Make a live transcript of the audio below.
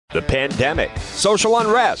the pandemic, social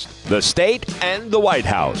unrest, the state, and the White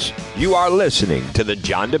House. You are listening to The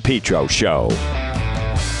John DePetro Show.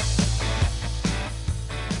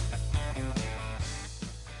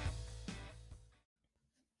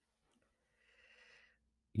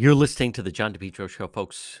 You're listening to The John DePetro Show,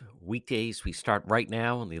 folks. Weekdays, we start right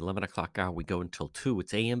now on the 11 o'clock hour. We go until 2.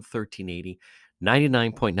 It's AM 1380,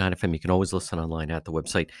 99.9 FM. You can always listen online at the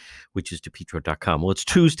website, which is depetro.com. Well, it's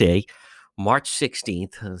Tuesday, March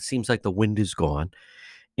 16th. Seems like the wind is gone.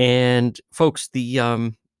 And, folks,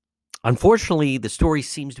 unfortunately, the story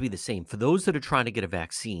seems to be the same. For those that are trying to get a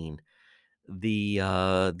vaccine, they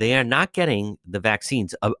are not getting the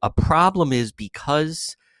vaccines. A problem is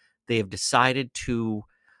because they have decided to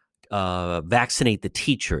vaccinate the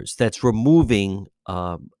teachers. That's removing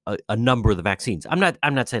a number of the vaccines. I'm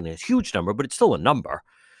not saying a huge number, but it's still a number.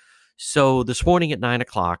 So this morning at 9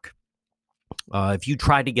 o'clock, if you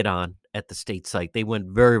tried to get on at the state site, they went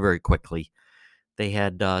very, very quickly. They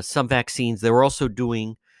had some vaccines. They were also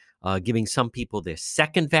giving some people their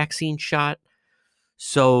second vaccine shot.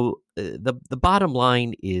 So the bottom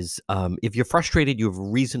line is, if you're frustrated, you have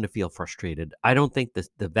reason to feel frustrated. I don't think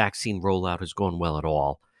the vaccine rollout has gone well at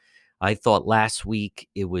all. I thought last week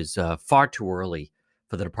it was far too early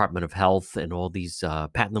for the Department of Health and all these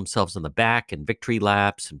patting themselves on the back and victory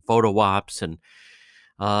laps and photo ops. And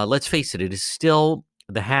let's face it, it is still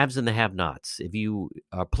the haves and the have-nots. If you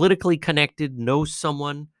are politically connected, know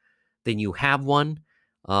someone, then you have one.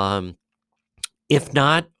 If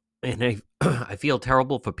not, and I feel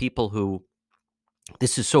terrible for people who,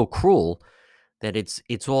 this is so cruel that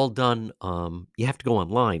it's all done. You have to go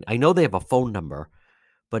online. I know they have a phone number,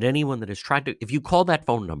 but anyone that has tried to, if you call that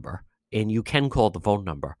phone number, and you can call the phone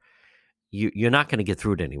number, you're not going to get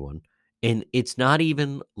through to anyone. And it's not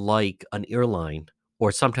even like an airline, or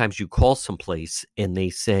sometimes you call someplace and they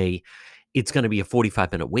say it's going to be a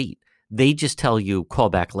 45-minute wait. They just tell you, call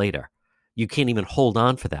back later. You can't even hold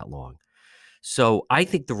on for that long. So I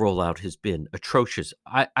think the rollout has been atrocious.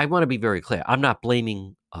 I want to be very clear. I'm not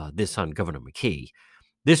blaming this on Governor McKee.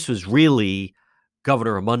 This was really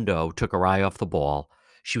Governor Raimondo took her eye off the ball.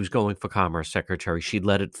 She was going for Commerce Secretary. She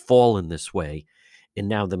let it fall in this way. And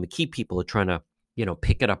now the McKee people are trying to,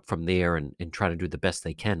 pick it up from there and try to do the best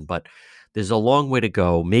they can. But there's a long way to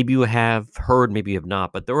go. Maybe you have heard, maybe you have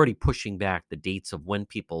not, but they're already pushing back the dates of when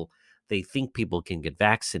they think people can get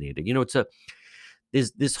vaccinated.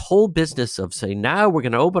 There's this whole business of saying, now we're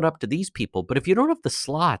going to open up to these people. But if you don't have the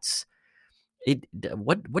slots,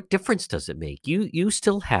 what difference does it make? You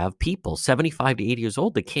still have people 75 to 80 years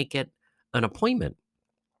old that can't get an appointment.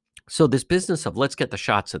 So this business of let's get the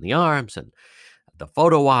shots in the arms and the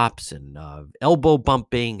photo ops and elbow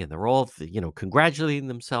bumping, and they're all, congratulating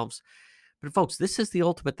themselves. But folks, this is the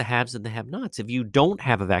ultimate, the haves and the have-nots. If you don't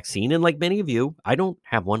have a vaccine, and like many of you, I don't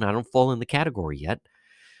have one. I don't fall in the category yet.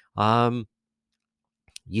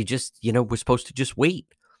 You just, we're supposed to just wait,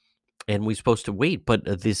 and we're supposed to wait.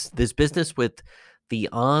 But this business with the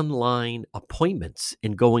online appointments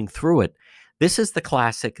and going through it, this is the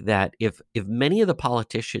classic that if many of the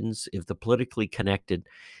politicians, if the politically connected,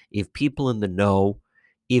 if people in the know,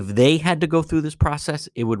 if they had to go through this process,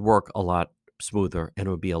 it would work a lot smoother and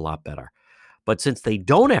it would be a lot better. But since they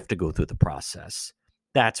don't have to go through the process,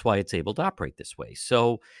 that's why it's able to operate this way.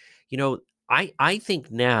 So, I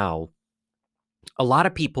think now a lot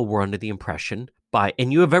of people were under the impression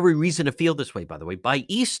and you have every reason to feel this way, by the way, by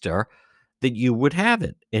Easter, that you would have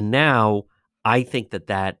it. And now I think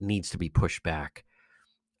that needs to be pushed back.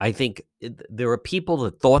 I think there are people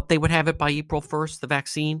that thought they would have it by April 1st, the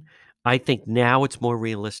vaccine. I think now it's more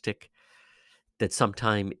realistic that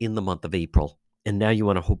sometime in the month of April, and now you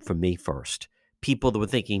want to hope for May 1st. People that were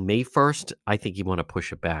thinking May 1st, I think you want to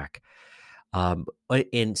push it back.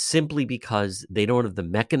 And simply because they don't have the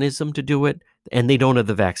mechanism to do it, and they don't have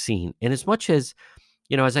the vaccine. And as much as,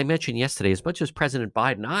 as I mentioned yesterday, as much as President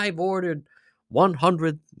Biden, I've ordered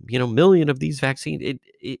 100, million of these vaccines,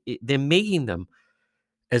 they're making them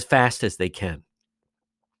as fast as they can.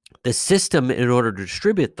 The system, in order to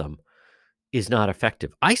distribute them, is not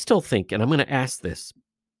effective. I still think, and I'm going to ask this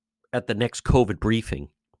at the next COVID briefing,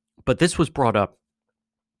 but this was brought up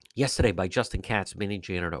yesterday by Justin Katz, managing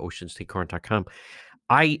janitor at OceanStateCurrent.com.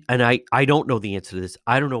 I don't know the answer to this.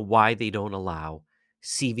 I don't know why they don't allow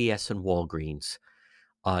CVS and Walgreens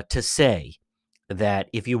to say that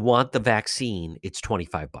if you want the vaccine, it's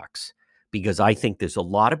 $25. Because I think there's a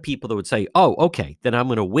lot of people that would say, oh, okay, then I'm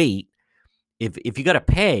going to wait. If you got to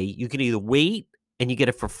pay, you can either wait and you get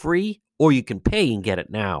it for free, or you can pay and get it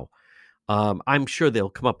now. I'm sure they'll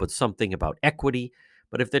come up with something about equity.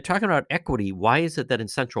 But if they're talking about equity, why is it that in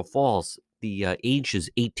Central Falls, the age is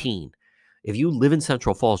 18 If you live in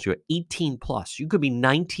Central Falls, you're 18 plus. You could be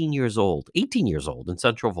 18 years old in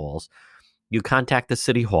Central Falls. You contact the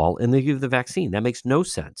city hall and they give you the vaccine. That makes no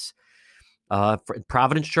sense.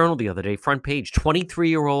 Providence Journal the other day, front page,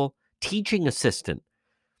 23-year-old teaching assistant.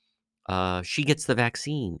 She gets the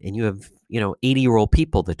vaccine, and you have 80-year-old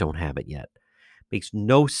people that don't have it yet. Makes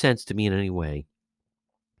no sense to me in any way.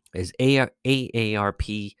 As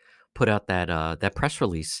AARP put out that press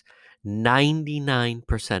release,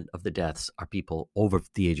 99% of the deaths are people over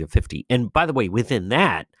the age of 50. And by the way, within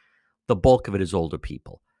that, the bulk of it is older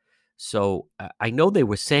people. So I know they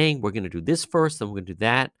were saying we're going to do this first, then we're going to do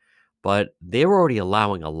that, but they're already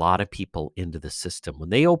allowing a lot of people into the system. When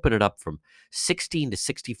they open it up from 16 to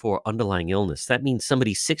 64 underlying illness, that means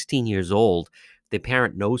somebody's 16 years old, their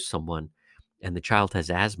parent knows someone, and the child has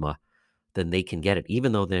asthma, then they can get it,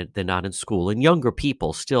 even though they're not in school. And younger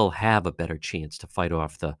people still have a better chance to fight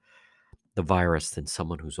off the virus than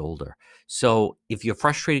someone who's older. So if you're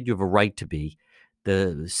frustrated, you have a right to be.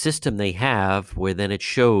 The system they have where then it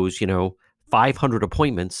shows, 500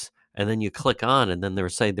 appointments, and then you click on, and then they're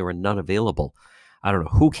saying there are none available. I don't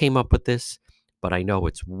know who came up with this, but I know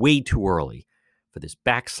it's way too early for this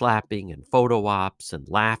backslapping and photo ops and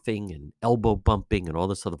laughing and elbow bumping and all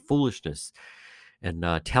this other foolishness and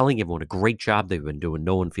telling everyone what a great job they've been doing.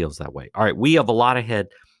 No one feels that way. All right, we have a lot ahead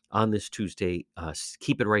on this Tuesday.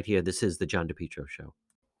 Keep it right here. This is the John DePietro Show.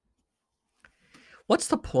 What's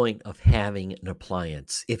the point of having an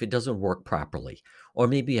appliance if it doesn't work properly? Or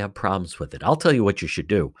maybe you have problems with it? I'll tell you what you should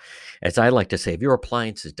do. As I like to say, if your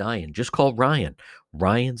appliance is dying, just call Ryan.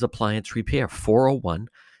 Ryan's Appliance Repair,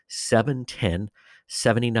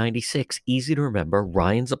 401-710-7096. Easy to remember,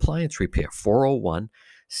 Ryan's Appliance Repair,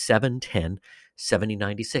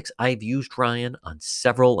 401-710-7096. I've used Ryan on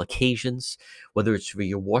several occasions, whether it's for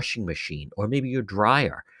your washing machine or maybe your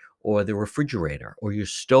dryer or the refrigerator or your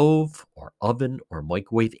stove or oven or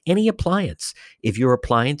microwave, any appliance. If your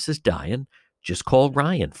appliance is dying, just call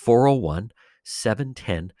Ryan,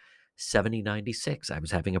 401-710-7096. I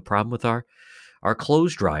was having a problem with our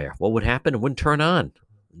clothes dryer. What would happen? It wouldn't turn on.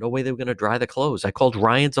 No way they were going to dry the clothes. I called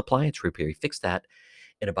Ryan's Appliance Repair. He fixed that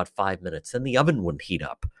in about 5 minutes. Then the oven wouldn't heat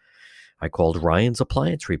up. I called Ryan's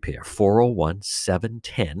Appliance Repair,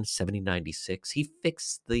 401-710-7096. He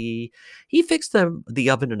fixed the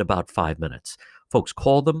oven in about 5 minutes. Folks,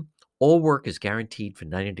 call them. All work is guaranteed for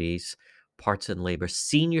 90 days. Parts and labor.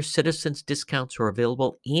 Senior citizens discounts are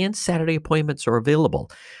available, and Saturday appointments are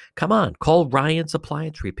available. Come on, call Ryan's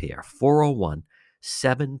Appliance Repair,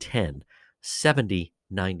 401-710-7096.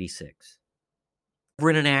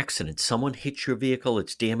 We're in an accident. Someone hits your vehicle.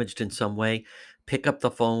 It's damaged in some way. Pick up the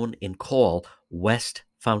phone and call West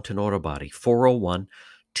Fountain Auto Body,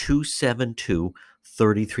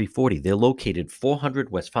 401-272-3340. They're located 400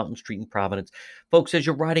 West Fountain Street in Providence. Folks, as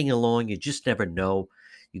you're riding along, you just never know.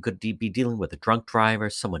 You could be dealing with a drunk driver,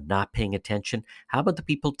 someone not paying attention. How about the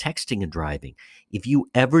people texting and driving? If you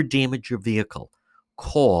ever damage your vehicle,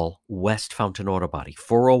 call West Fountain Auto Body,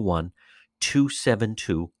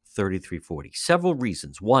 401-272-3340. Several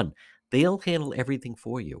reasons. One, they'll handle everything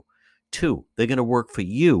for you. Two, they're going to work for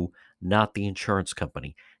you, not the insurance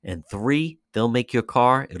company. And three, they'll make your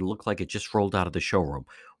car, it'll look like it just rolled out of the showroom.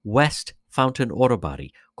 West Fountain Auto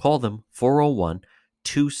Body. Call them,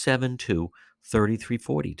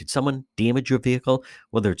 401-272-3340. Did someone damage your vehicle?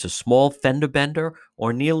 Whether it's a small fender bender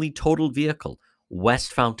or nearly totaled vehicle,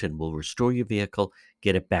 West Fountain will restore your vehicle,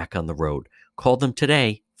 get it back on the road. Call them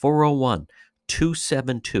today,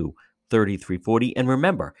 401-272-3340. And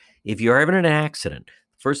remember, if you're ever in an accident,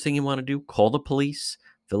 first thing you want to do, call the police,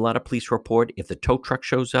 fill out a police report. If the tow truck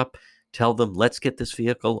shows up, tell them, let's get this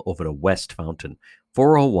vehicle over to West Fountain,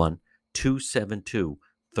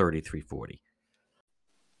 401-272-3340.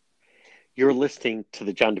 You're listening to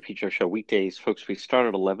the John DePietro Show weekdays. Folks, we start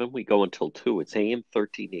at 11. We go until 2. It's AM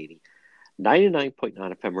 1380, 99.9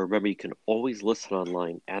 FM. Remember, you can always listen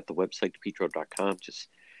online at the website, depetro.com. Just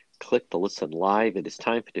click to listen live. It is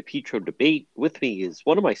time for DePietro Debate. With me is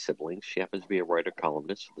one of my siblings. She happens to be a writer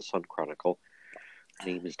columnist for the Sun Chronicle. Her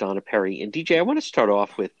name is Donna Perry. And DJ, I want to start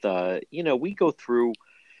off with, we go through,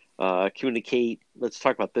 communicate. Let's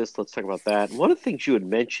talk about this. Let's talk about that. And one of the things you had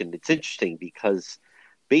mentioned, it's interesting because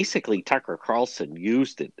basically Tucker Carlson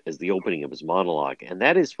used it as the opening of his monologue. And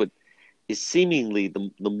that is what is seemingly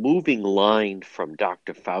the moving line from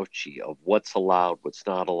Dr. Fauci of what's allowed, what's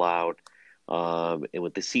not allowed. And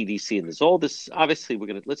with the CDC, and there's all this. Obviously,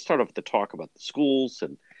 let's start off with the talk about the schools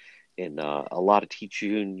and a lot of teacher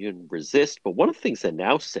union resist. But one of the things they're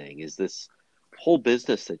now saying is this whole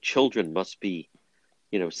business that children must be,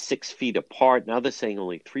 6 feet apart. Now they're saying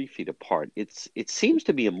only 3 feet apart. It seems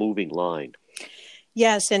to be a moving line.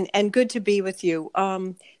 Yes, and good to be with you.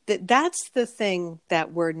 That's the thing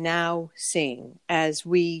that we're now seeing as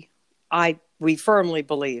we firmly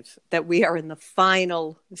believe that we are in the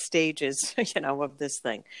final stages, of this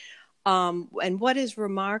thing. And what is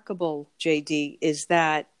remarkable, JD, is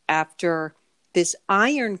that after this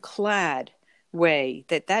ironclad way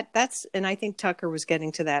that's and I think Tucker was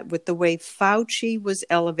getting to that with the way Fauci was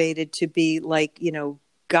elevated to be like,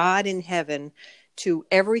 God in heaven to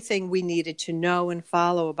everything we needed to know and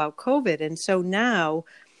follow about COVID. And so now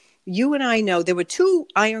you and I know there were two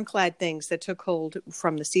ironclad things that took hold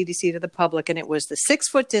from the CDC to the public, and it was the 6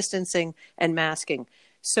 foot distancing and masking.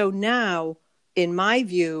 So now, in my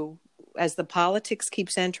view, as the politics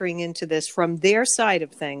keeps entering into this from their side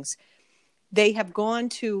of things, they have gone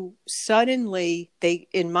to suddenly,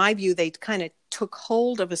 in my view, they kind of took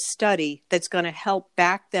hold of a study that's going to help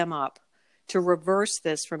back them up to reverse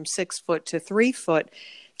this from 6 foot to 3 foot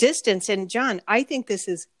distance. And John, I think this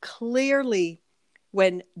is clearly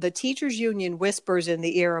when the teachers union whispers in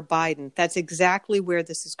the ear of Biden, that's exactly where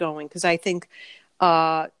this is going. Because I think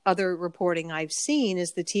other reporting I've seen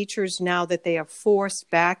is the teachers, now that they are forced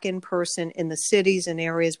back in person in the cities and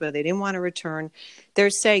areas where they didn't want to return, they're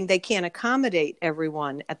saying they can't accommodate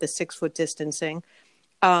everyone at the 6 foot distancing,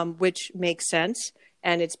 which makes sense.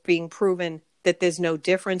 And it's being proven that there's no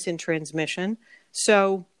difference in transmission.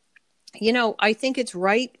 So, I think it's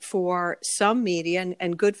right for some media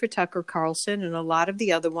and good for Tucker Carlson and a lot of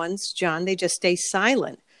the other ones, John, they just stay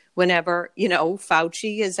silent whenever,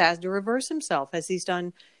 Fauci has had to reverse himself, as he's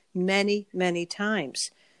done many, many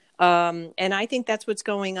times. And I think that's what's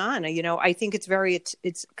going on. I think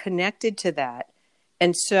it's connected to that.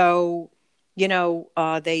 And so,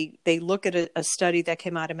 they look at a study that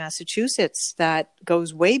came out of Massachusetts that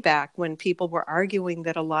goes way back when people were arguing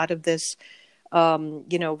that a lot of this,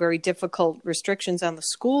 very difficult restrictions on the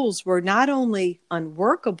schools were not only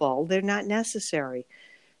unworkable, they're not necessary.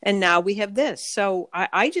 And now we have this. So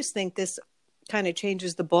I just think this kind of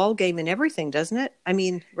changes the ball game in everything, doesn't it? I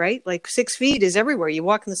mean, right? Like 6 feet is everywhere. You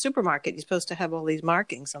walk in the supermarket, you're supposed to have all these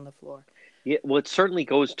markings on the floor. Yeah, well, it certainly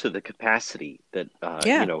goes to the capacity that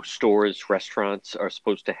stores, restaurants are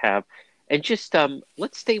supposed to have. And just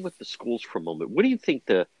let's stay with the schools for a moment. What do you think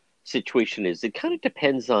the situation is? It kind of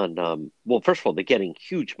depends on, first of all, they're getting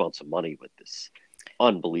huge amounts of money with this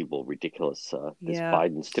unbelievable, ridiculous this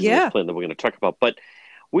Biden stimulus plan that we're going to talk about. But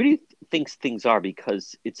where do you think things are?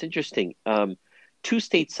 Because it's interesting. Two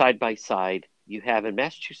states side by side. You have in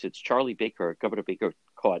Massachusetts, Governor Baker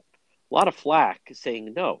caught a lot of flack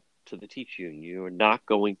saying no to the teacher union. You're not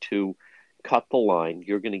going to cut the line.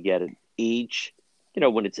 You're going to get an age,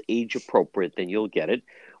 when it's age appropriate, then you'll get it.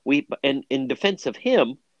 And in defense of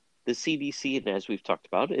him, the CDC, and as we've talked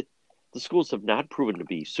about it, the schools have not proven to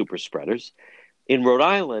be super spreaders. In Rhode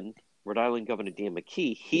Island Governor Dan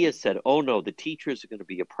McKee, he has said, oh no, the teachers are going to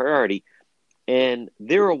be a priority. And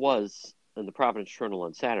there was, in the Providence Journal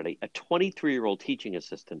on Saturday, a 23-year-old teaching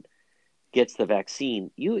assistant gets the vaccine.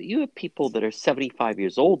 You have people that are 75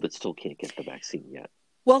 years old that still can't get the vaccine yet.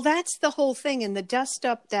 Well, that's the whole thing. And the dust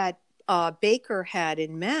up that Baker had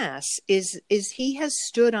in Mass is he has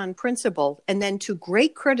stood on principle, and then to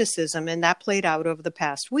great criticism, and that played out over the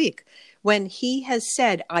past week when he has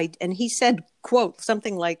said, he said, quote,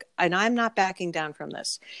 something like, and I'm not backing down from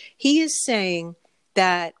this. He is saying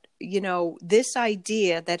that, this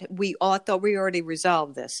idea that we thought we already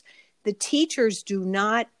resolved this. The teachers do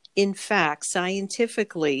not, in fact,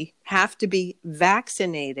 scientifically have to be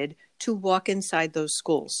vaccinated to walk inside those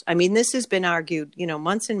schools. I mean, this has been argued,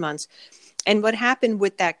 months and months. And what happened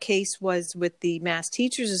with that case was with the Mass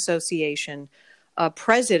Teachers Association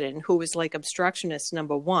president, who was like obstructionist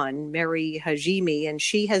number one, Mary Hajimi, and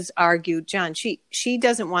she has argued, John, she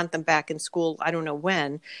doesn't want them back in school. I don't know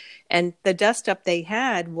when. And the dust up they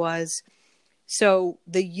had was, so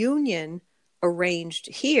the union arranged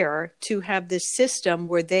here to have this system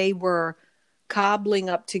where they were cobbling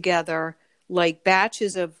up together like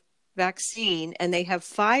batches of vaccine, and they have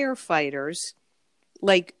firefighters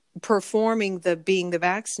like performing being the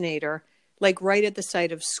vaccinator, like right at the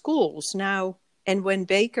site of schools. Now, and when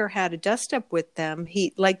Baker had a dust up with them,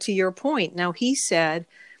 he, like to your point, now he said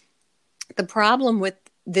the problem with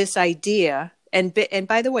this idea, and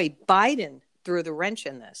by the way, Biden threw the wrench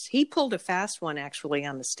in this. He pulled a fast one actually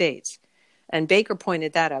on the states, and Baker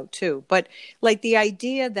pointed that out too. But like the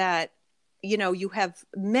idea that, you have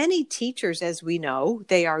many teachers, as we know,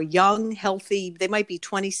 they are young, healthy, they might be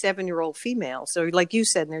 27-year-old females, or like you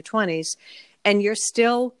said, in their 20s, and you're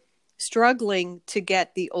still struggling to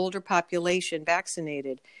get the older population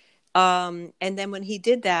vaccinated. And then when he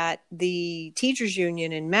did that, the teachers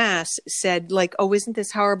union in Mass said, like, oh, isn't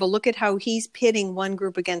this horrible? Look at how he's pitting one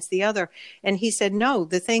group against the other. And he said, no,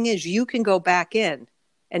 the thing is, you can go back in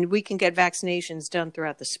and we can get vaccinations done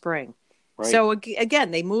throughout the spring. Right. So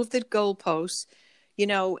again, they moved the goalposts,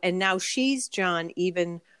 and now she's, John,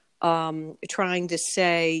 even trying to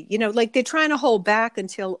say, like they're trying to hold back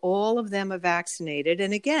until all of them are vaccinated.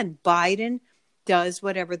 And again, Biden does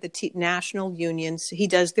whatever the national unions, he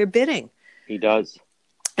does their bidding. He does.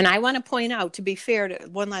 And I want to point out, to be fair,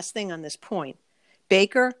 one last thing on this point.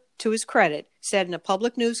 Baker, to his credit, said in a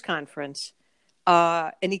public news conference,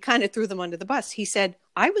 and he kind of threw them under the bus. He said,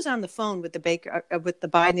 I was on the phone with the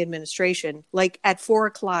Biden administration, like at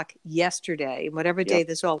 4:00 yesterday, whatever day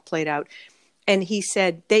this all played out. And he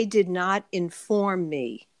said, they did not inform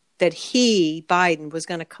me that Biden was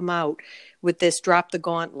going to come out with this drop the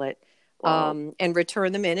gauntlet. Wow. And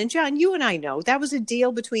return them in. And John, you and I know that was a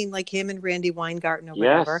deal between like him and Randy Weingarten or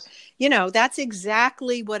whatever. Yes. That's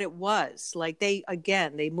exactly what it was. Like they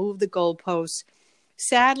moved the goalposts.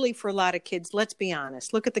 Sadly, for a lot of kids, let's be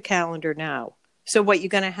honest, look at the calendar now. So what, you're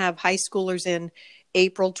going to have high schoolers in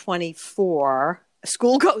April 24.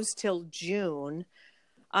 School goes till June.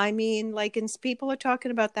 I mean, like, and people are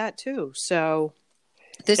talking about that too. So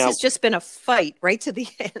this has just been a fight right to the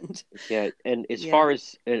end. Yeah, and as far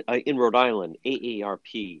as in Rhode Island,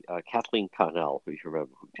 AARP, Kathleen Connell, who you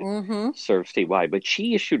remember, who served statewide, but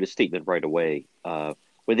she issued a statement right away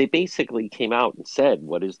where they basically came out and said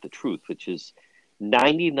what is the truth, which is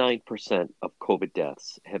 99% of COVID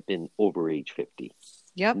deaths have been over age 50.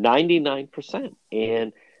 Yep. 99%.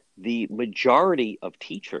 And the majority of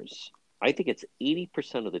teachers, I think it's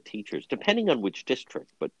 80% of the teachers, depending on which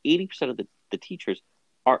district, but 80% of the teachers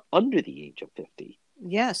are under the age of 50.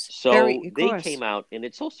 Yes. So they came out, and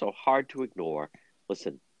it's also hard to ignore.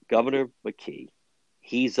 Listen, Governor McKee,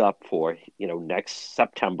 he's up for, next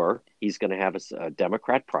September, he's going to have a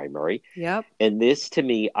Democrat primary. Yep. And this, to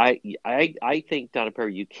me, I think, Donna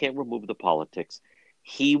Perry, you can't remove the politics.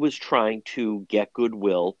 He was trying to get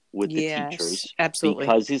goodwill with the teachers. Absolutely.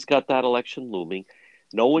 Because he's got that election looming.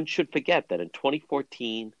 No one should forget that in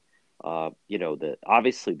 2014,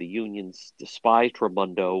 obviously the unions despised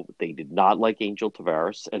Raimondo. They did not like Angel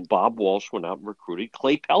Tavares, and Bob Walsh went out and recruited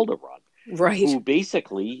Clay Pell to run, who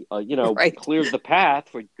basically, cleared the path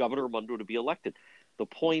for Governor Raimondo to be elected. The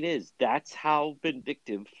point is, that's how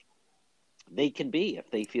vindictive they can be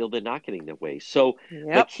if they feel they're not getting their way. So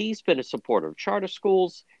McKee's been a supporter of charter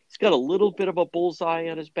schools. He's got a little bit of a bullseye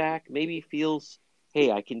on his back. Maybe he feels,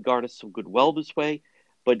 hey, I can garner some goodwill this way.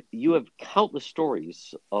 But you have countless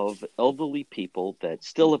stories of elderly people that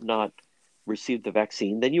still have not received the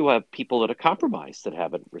vaccine. Then you have people that are compromised that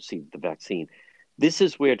haven't received the vaccine. This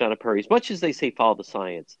is where, Donna Perry, as much as they say follow the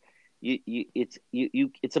science,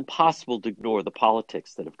 it's impossible to ignore the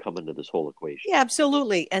politics that have come into this whole equation. Yeah,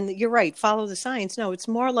 absolutely. And you're right. Follow the science. No, it's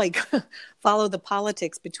more like follow the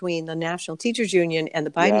politics between the National Teachers Union and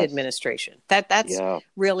the Biden administration. That's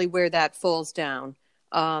really where that falls down.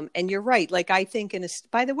 And you're right. Like, I think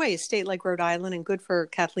by the way, a state like Rhode Island, and good for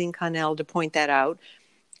Kathleen Connell to point that out.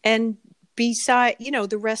 And beside,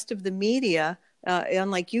 the rest of the media,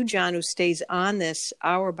 unlike you, John, who stays on this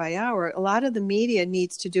hour by hour, a lot of the media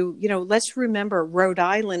needs to do, let's remember Rhode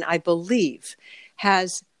Island, I believe,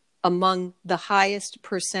 has among the highest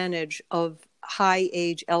percentage of high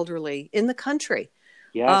age elderly in the country.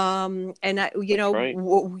 Yes. And that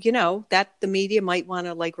the media might want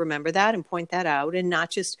to remember that and point that out, and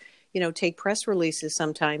not just, take press releases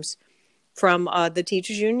sometimes from the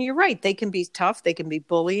teachers union. You're right. They can be tough. They can be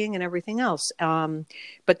bullying and everything else.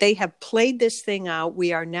 But they have played this thing out.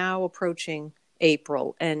 We are now approaching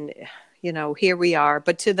April, and, here we are.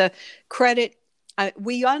 But to the credit, I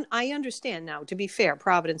understand now, to be fair,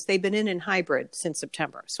 Providence, they've been in hybrid since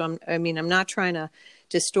September. So I'm not trying to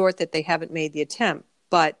distort that they haven't made the attempt.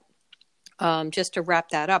 But just to wrap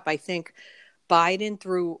that up, I think Biden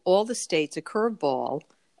threw all the states a curveball.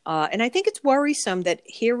 And I think it's worrisome that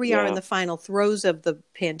here we are in the final throes of the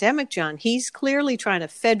pandemic, John. He's clearly trying to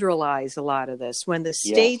federalize a lot of this. When the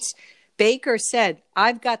states, Baker said,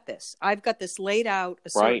 I've got this laid out a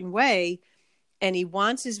certain way. And he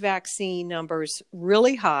wants his vaccine numbers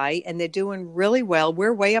really high, and they're doing really well.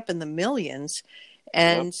 We're way up in the millions.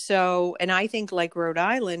 And so, and I think like Rhode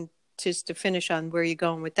Island, just to finish on where you're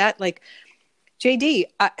going with that, like JD,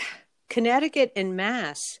 Connecticut and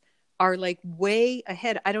Mass are way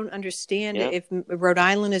ahead. I don't understand if Rhode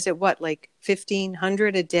Island is at what,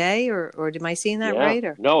 1,500 a day, or am I seeing that right?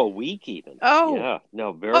 Or no, a week even. Oh, yeah,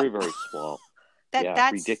 no, very small.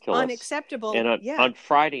 That's ridiculous, unacceptable. And on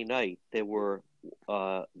Friday night there were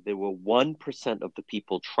there were 1% of the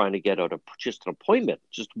people trying to get out just an appointment.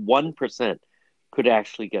 Just 1% could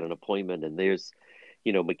actually get an appointment. And there's,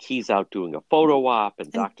 McKee's out doing a photo op,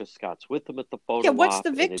 and Dr. Scott's with them at the photo op. Yeah, what's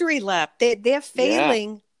the victory lap? They're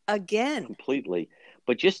failing again. Completely.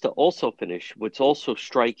 But just to also finish, what's also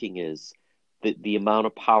striking is the amount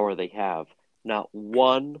of power they have. Not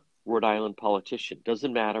one Rhode Island politician,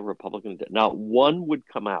 doesn't matter, Republican, not one would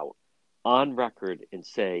come out on record and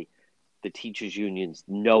say the teachers' unions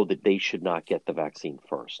know that they should not get the vaccine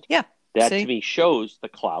first. Yeah. That to me shows the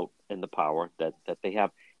clout and the power that they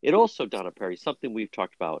have. It also, Donna Perry, something we've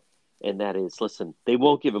talked about, and that is, listen, they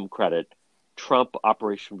won't give him credit. Trump,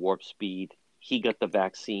 Operation Warp Speed, he got the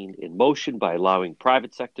vaccine in motion by allowing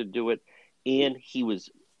private sector to do it, and he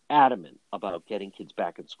was adamant about getting kids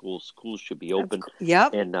back in school. Schools should be open,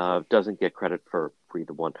 and doesn't get credit for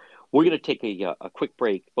either one. We're going to take a quick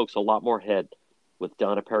break. Folks, a lot more ahead with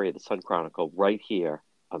Donna Perry of the Sun Chronicle right here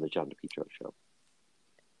on the John DePetro Show.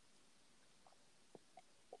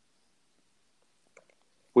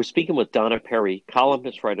 We're speaking with Donna Perry,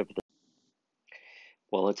 columnist, writer for the...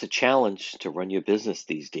 Well, it's a challenge to run your business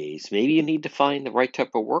these days. Maybe you need to find the right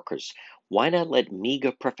type of workers. Why not let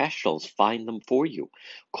MEGA Professionals find them for you?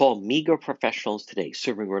 Call MEGA Professionals today,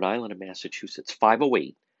 serving Rhode Island and Massachusetts,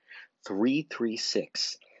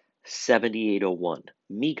 508-336-7801.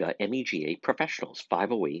 MEGA, M-E-G-A, Professionals,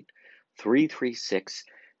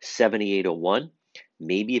 508-336-7801.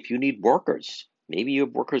 Maybe if you need workers, maybe you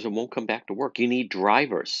have workers that won't come back to work. You need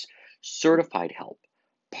drivers, certified help,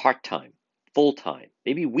 part-time, full-time,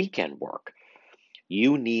 maybe weekend work.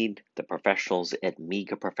 You need the professionals at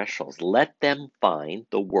MEGA Professionals. Let them find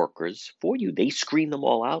the workers for you. They screen them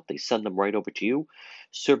all out. They send them right over to you.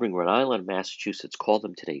 Serving Rhode Island, Massachusetts. Call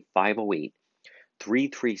them today,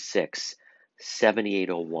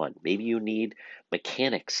 508-336-7801. Maybe you need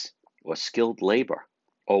mechanics or skilled labor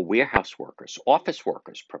or warehouse workers, office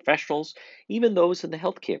workers, professionals, even those in the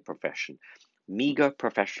healthcare profession. MEGA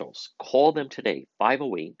Professionals. Call them today,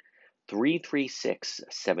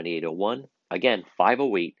 508-336-7801. Again,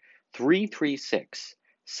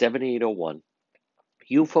 508-336-7801.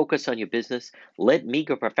 You focus on your business. Let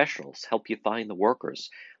MEGA Professionals help you find the workers.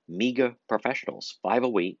 MEGA Professionals,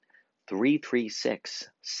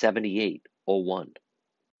 508-336-7801.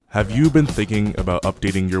 Have you been thinking about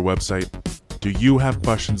updating your website? Do you have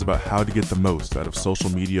questions about how to get the most out of social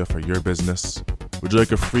media for your business? Would you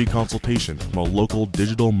like a free consultation from a local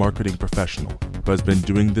digital marketing professional who has been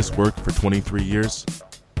doing this work for 23 years?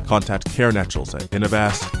 Contact Karen Etchels at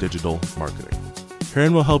Innovast Digital Marketing.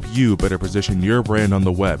 Karen will help you better position your brand on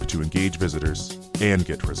the web to engage visitors and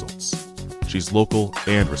get results. She's local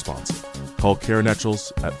and responsive. Call Karen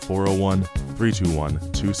Etchels at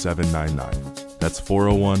 401-321-2799. That's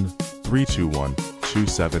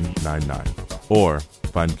 401-321-2799. Or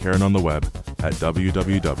find Karen on the web at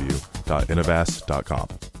www.innovast.com.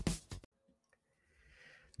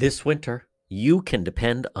 This winter, you can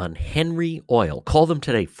depend on Henry Oil. Call them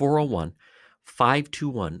today,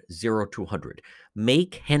 401-521-0200.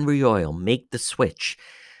 Make Henry Oil, make the switch.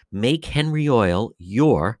 Make Henry Oil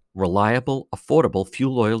your reliable, affordable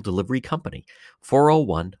fuel oil delivery company.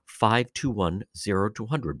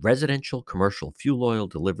 401-521-0200. Residential, commercial fuel oil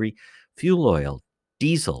delivery, fuel oil,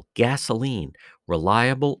 diesel, gasoline,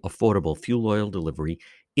 reliable, affordable fuel oil delivery.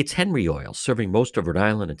 It's Henry Oil, serving most of Rhode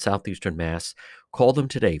Island and southeastern Mass. Call them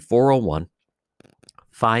today,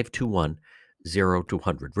 401-521-0200.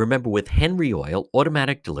 Remember, with Henry Oil,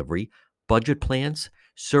 automatic delivery, budget plans,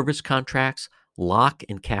 service contracts, lock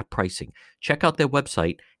and cap pricing. Check out their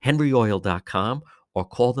website, henryoil.com, or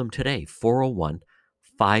call them today,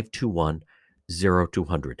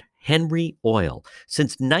 401-521-0200. Henry Oil.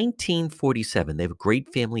 Since 1947, they have a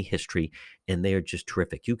great family history, and they are just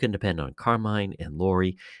terrific. You can depend on Carmine and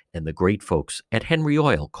Lori and the great folks at Henry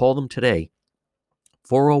Oil. Call them today,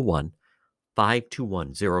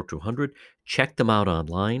 401-521-0200. Check them out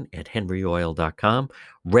online at henryoil.com.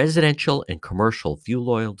 Residential and commercial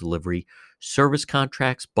fuel oil delivery, service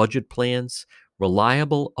contracts, budget plans,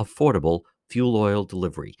 reliable, affordable fuel oil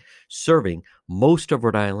delivery. Serving most of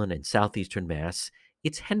Rhode Island and southeastern Mass,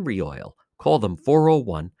 it's Henry Oil. Call them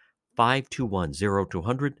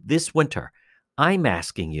 401-521-0200. This winter, I'm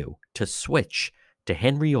asking you to switch to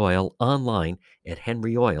Henry Oil online at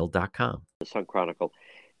henryoil.com. The Sun Chronicle.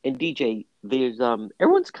 And DJ, there's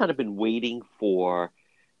everyone's kind of been waiting for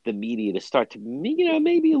the media to start to,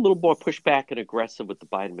 maybe a little more pushback and aggressive with the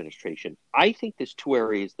Biden administration. I think there's two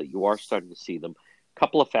areas that you are starting to see them. A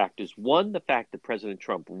couple of factors. One, the fact that President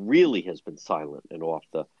Trump really has been silent and off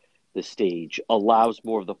the stage allows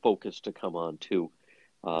more of the focus to come on to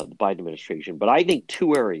the Biden administration. But I think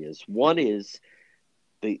two areas. One is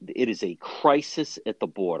it is a crisis at the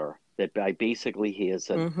border that basically he has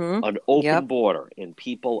an open border, and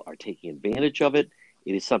people are taking advantage of it.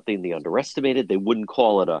 It is something they underestimated. They wouldn't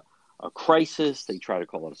call it a crisis. They try to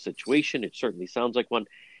call it a situation. It certainly sounds like one.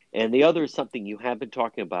 And the other is something you have been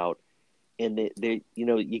talking about, and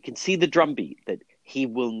you can see the drumbeat that he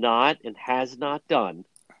will not and has not done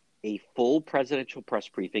a full presidential press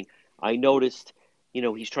briefing. I noticed,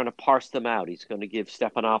 he's trying to parse them out. He's going to give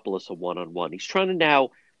Stephanopoulos a one-on-one. He's trying to now,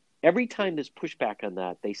 every time there's pushback on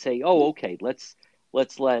that, they say, oh, okay, let's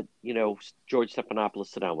let, George Stephanopoulos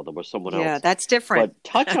sit down with him or someone else. Yeah, that's different. But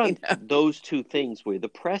touch on those two things where the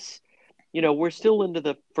press, we're still into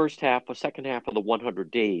the first half or second half of the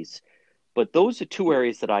 100 days. But those are two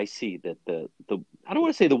areas that I see that the I don't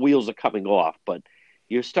want to say the wheels are coming off, but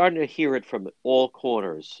you're starting to hear it from all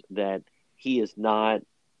corners that he is not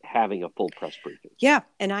having a full press briefing. Yeah,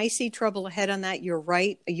 and I see trouble ahead on that. You're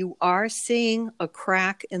right. You are seeing a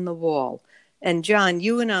crack in the wall. And John,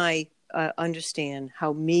 you and I understand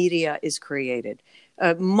how media is created.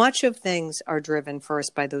 Much of things are driven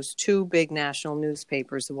first by those two big national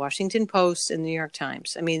newspapers, the Washington Post and the New York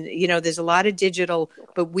Times. I mean, there's a lot of digital,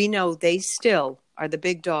 but we know they still are the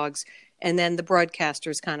big dogs. And then the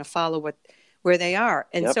broadcasters kind of follow where they are.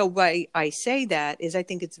 And so why I say that is I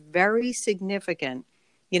think it's very significant.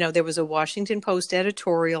 There was a Washington Post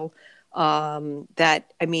editorial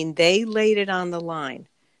they laid it on the line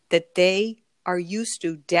that they are used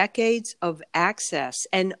to decades of access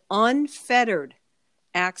and unfettered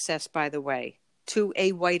access, by the way, to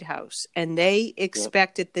a White House. And they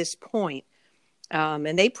expect at this point,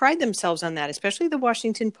 and they pride themselves on that, especially the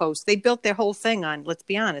Washington Post. They built their whole thing on, let's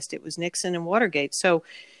be honest, it was Nixon and Watergate. So,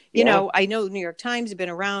 I know New York Times have been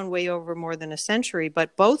around way over more than a century,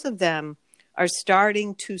 but both of them are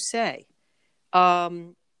starting to say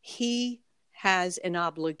he has an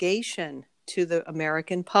obligation to the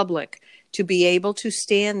American public to be able to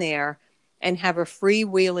stand there and have a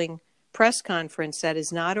freewheeling press conference that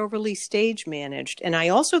is not overly stage managed. And I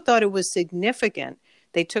also thought it was significant.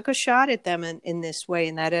 They took a shot at them in this way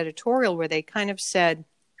in that editorial where they kind of said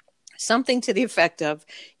something to the effect of,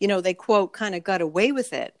 they quote, kind of got away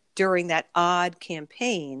with it during that odd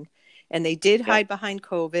campaign. And they did hide behind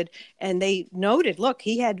COVID. And they noted, look,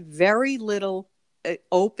 he had very little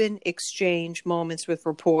open exchange moments with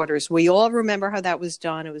reporters. We all remember how that was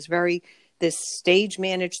done. It was this stage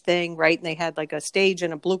managed thing, right? And they had like a stage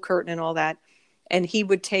and a blue curtain and all that. And he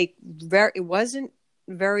would take it wasn't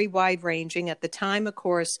very wide ranging at the time. Of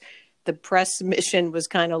course, the press mission was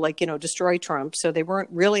kind of like, destroy Trump. So they weren't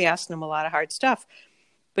really asking him a lot of hard stuff.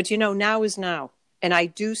 But, now is now. And I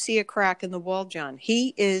do see a crack in the wall, John.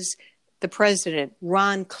 He is the president.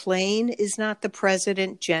 Ron Klain is not the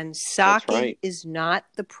president. Jen Psaki is not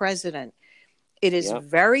the president. It is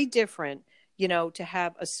very different, to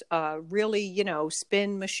have a really,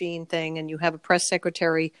 spin machine thing, and you have a press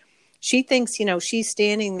secretary. She thinks, she's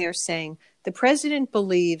standing there saying, the president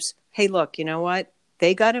believes, hey, look, you know what?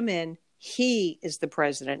 They got him in. He is the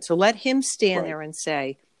president. So let him stand there and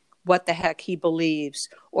say what the heck he believes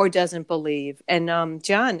or doesn't believe. And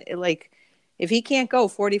John, if he can't go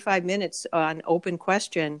 45 minutes on open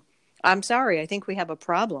question, I'm sorry, I think we have a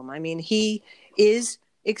problem. I mean, he is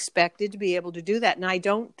expected to be able to do that. And I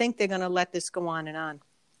don't think they're going to let this go on and on.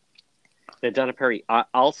 Now, Donna Perry,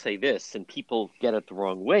 I'll say this, and people get it the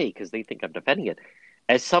wrong way because they think I'm defending it.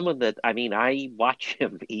 As someone that, I watch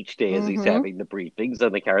him each day as he's having the briefings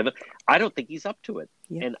and the carry them. I don't think he's up to it.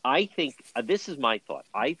 Yeah. And I think this is my thought.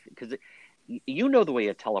 Because the way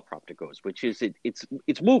a teleprompter goes, which is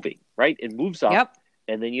it's moving, right? It moves up,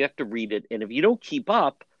 and then you have to read it. And if you don't keep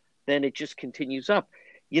up, then it just continues up.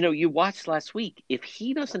 You watched last week. If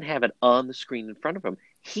he doesn't have it on the screen in front of him,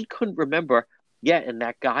 he couldn't remember. Yeah, and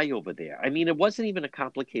that guy over there. I mean, it wasn't even a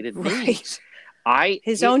complicated name.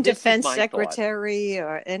 His own defense secretary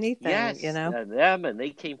or anything. Yes, them, and they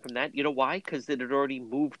came from that. You know why? Because it had already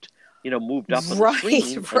moved up on the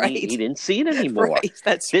screen. Right. He didn't see it anymore.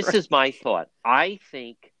 This is my thought. I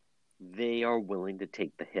think they are willing to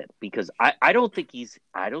take the hit because I don't think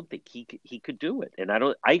he could do it, and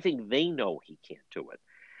I think they know he can't do it.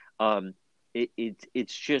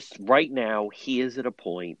 It's just right now he is at a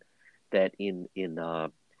point that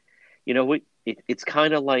it's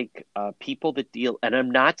kind of like people that deal, and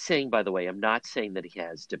I'm not saying that he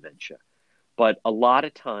has dementia, but a lot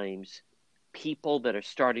of times people that are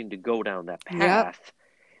starting to go down that path,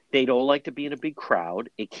 they don't like to be in a big crowd.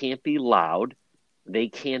 It can't be loud. They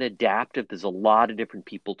can't adapt if there's a lot of different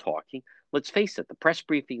people talking. Let's face it, the press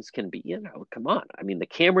briefings can be, come on. I mean, the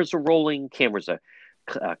cameras are rolling, cameras are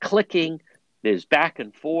clicking. There's back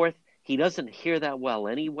and forth. He doesn't hear that well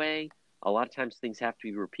anyway. A lot of times things have to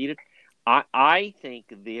be repeated. I think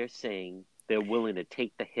they're saying they're willing to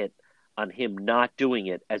take the hit on him not doing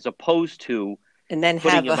it, as opposed to and then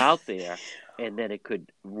putting him out there, and then it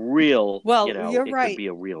could you're right. Could be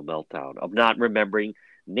a real meltdown of not remembering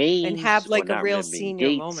names and have like a real senior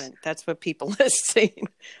dates. Moment. That's what people have seen.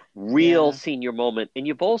 Real senior moment. And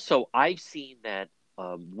I've seen that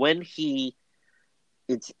when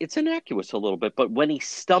it's innocuous a little bit, but when he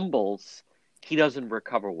stumbles, he doesn't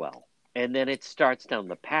recover well, and then it starts down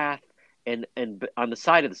the path. And on the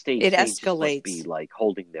side of the stage, it escalates. Must be like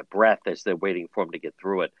holding their breath as they're waiting for him to get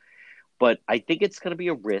through it. But I think it's going to be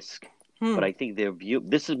a risk. But I think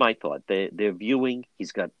this is my thought. They're viewing.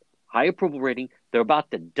 He's got high approval rating. They're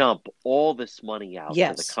about to dump all this money out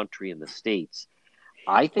to the country and the states.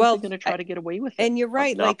 I think they're going to try to get away with it. And you're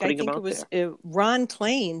right. Like I think it was Ron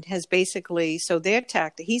Klain has basically, so their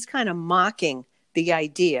tactic, he's kind of mocking the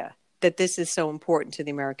idea that this is so important to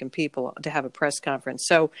the American people to have a press conference.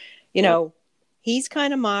 So, he's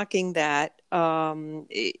kind of mocking that.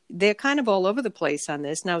 They're kind of all over the place on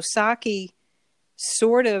this. Now, Psaki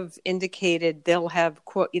sort of indicated they'll have,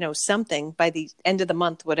 something by the end of the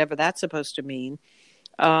month, whatever that's supposed to mean.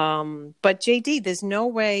 But JD, there's no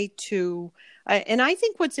way to, and I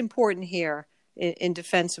think what's important here in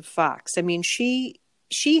defense of Fox, I mean, she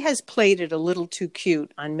has played it a little too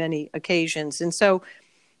cute on many occasions. And so,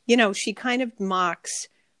 she kind of mocks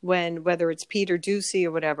whether it's Peter Doocy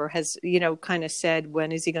or whatever has, kind of said,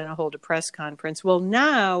 when is he going to hold a press conference? Well,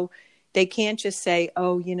 now they can't just say,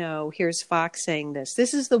 here's Fox saying this.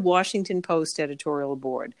 This is the Washington Post editorial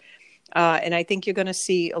board. And I think you're going to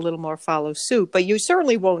see a little more follow suit, but you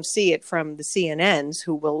certainly won't see it from the CNNs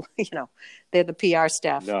who will, they're the PR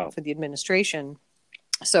staff for the administration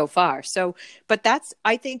so far. So, but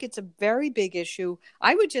I think it's a very big issue.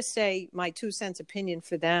 I would just say my 2 cents opinion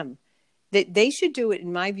for them, that they should do it,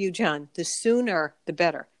 in my view, John, the sooner the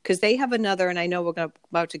better, because they have another, and I know we're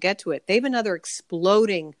about to get to it, they have another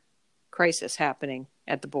exploding crisis happening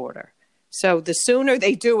at the border. So the sooner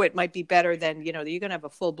they do it might be better than, you're going to have a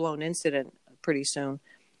full-blown incident pretty soon.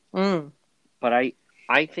 But I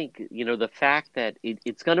think, the fact that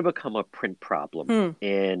it's going to become a print problem.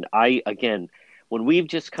 And when we've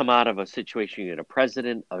just come out of a situation, you had a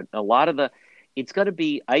president, a lot of it's going to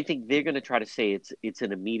be, I think they're going to try to say it's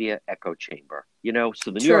an immediate echo chamber, so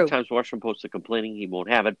the New York Times, Washington Post are complaining he won't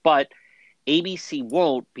have it, but ABC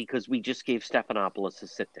won't, because we just gave Stephanopoulos a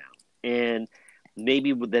sit down. And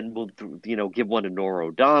maybe then we'll, give one to Norah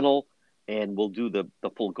O'Donnell, and we'll do the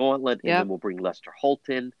full gauntlet, and then we'll bring Lester Holt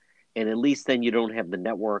in, and at least then you don't have the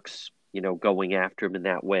networks, going after him in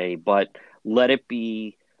that way. But let it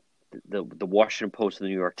be the Washington Post and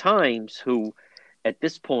the New York Times who, at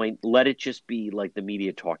this point, let it just be like the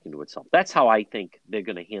media talking to itself. That's how I think they're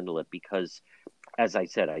going to handle it, because, as I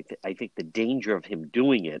said, I think the danger of him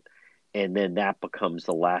doing it, and then that becomes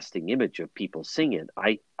the lasting image of people seeing it,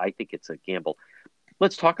 I think it's a gamble.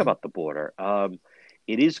 Let's talk about the border.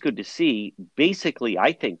 It is good to see. Basically,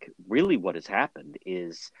 I think really what has happened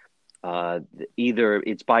is either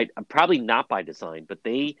it's probably not by design, but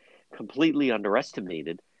they completely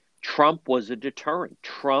underestimated. Trump was a deterrent.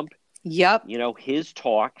 Trump, his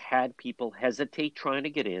talk had people hesitate trying to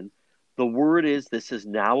get in. The word is this is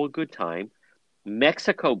now a good time.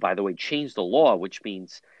 Mexico, by the way, changed the law, which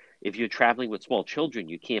means if you're traveling with small children,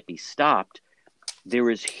 you can't be stopped. There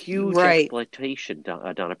is huge exploitation,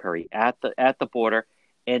 Donna Perry, at the border,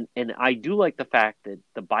 and I do like the fact that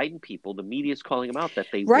the Biden people, the media is calling them out, that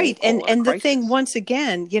they and the thing, once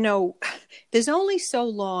again, there's only so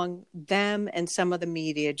long them and some of the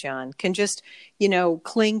media, John, can just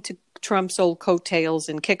cling to Trump's old coattails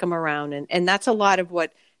and kick him around, and that's a lot of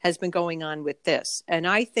what has been going on with this. And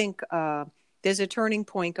I think there's a turning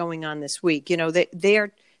point going on this week.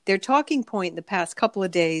 Their talking point in the past couple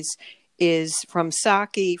of days is from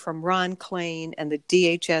Psaki, from Ron Klain, and the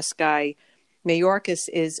DHS guy, Mayorkas,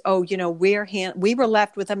 is, we were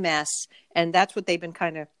left with a mess. And that's what they've been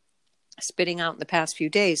kind of spitting out in the past few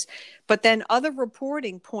days. But then other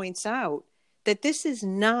reporting points out that this is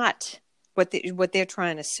not what they're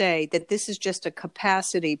trying to say, that this is just a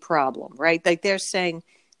capacity problem, right? Like they're saying,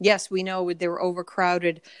 yes, we know they're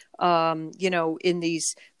overcrowded, in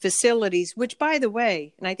these facilities, which, by the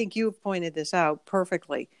way, and I think you've pointed this out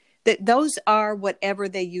perfectly, that those are whatever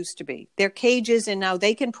they used to be. They're cages, and now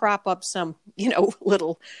they can prop up some,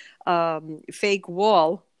 little fake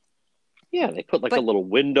wall. Yeah, they put a little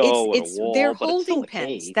window and a wall. They're holding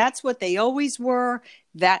pens. That's what they always were.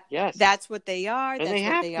 That's what they are. That's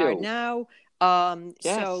what they are now.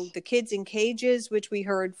 So the kids in cages, which we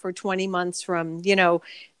heard for 20 months from,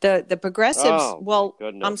 the progressives. Well,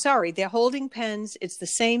 I'm sorry, they're holding pens. It's the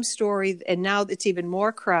same story. And now it's even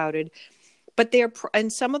more crowded. But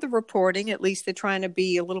and some of the reporting, at least they're trying to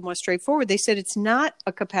be a little more straightforward. They said it's not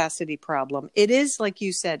a capacity problem. It is, like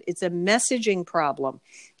you said, it's a messaging problem.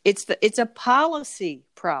 It's a policy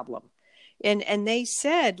problem. And they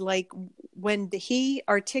said, like, when he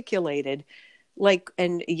articulated, like,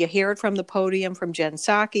 and you hear it from the podium from Jen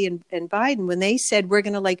Psaki and Biden, when they said we're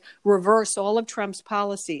going to like reverse all of Trump's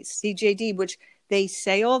policies, CJD, which they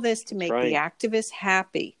say all this to make the activists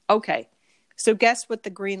happy. Okay. So guess what the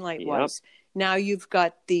green light was? Now you've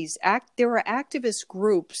got there are activist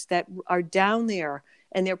groups that are down there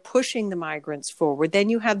and they're pushing the migrants forward. Then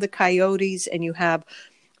you have the coyotes and you have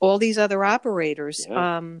all these other operators.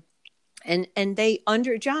 And they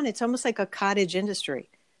John, it's almost like a cottage industry.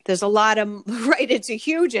 There's a lot of, it's a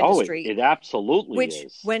huge industry. It absolutely is.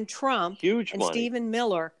 Which, when Trump and money. Stephen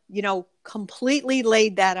Miller, completely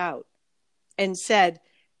laid that out and said,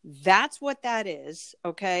 that's what that is,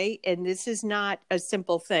 okay? And this is not a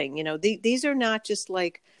simple thing. These are not just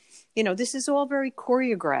like, this is all very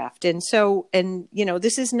choreographed. And so,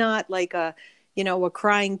 this is not like a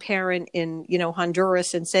crying parent in,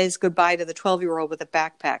 Honduras and says goodbye to the 12-year-old with a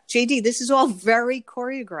backpack. JD, this is all very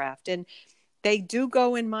choreographed. And they do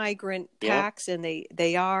go in migrant packs and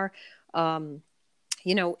they are, in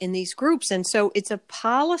these groups. And so it's a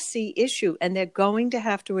policy issue and they're going to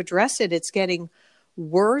have to address it. It's getting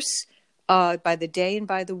worse by the day and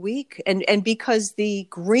by the week. And because the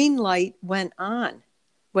green light went on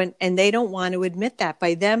and they don't want to admit that.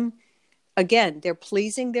 By them, again, they're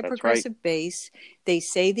pleasing their progressive base. They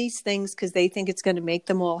say these things because they think it's going to make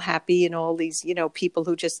them all happy, and all these, people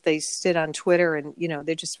who they sit on Twitter and,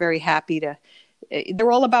 they're just very happy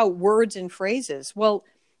they're all about words and phrases. Well,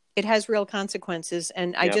 it has real consequences.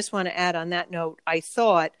 And I just want to add on that note, I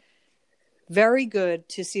thought very good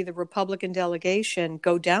to see the Republican delegation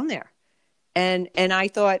go down there. And I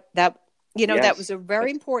thought that, that was a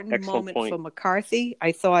very important moment for McCarthy.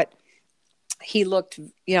 I thought he looked,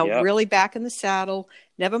 really back in the saddle.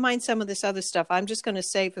 Never mind some of this other stuff. I'm just going to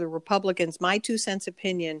say for the Republicans, my 2 cents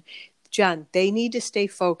opinion, John, they need to stay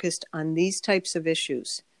focused on these types of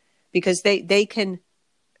issues because they can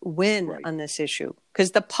win on this issue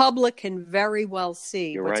because the public can very well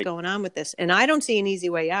see what's going on with this. And I don't see an easy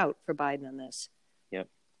way out for Biden on this. Yep.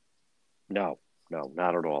 No,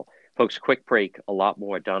 not at all. Folks, quick break. A lot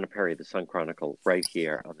more. Donna Perry, the Sun Chronicle, right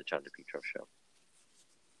here on the John DePetro Show.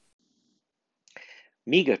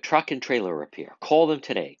 MEGA Truck and Trailer Repair. Call them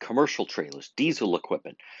today. Commercial trailers, diesel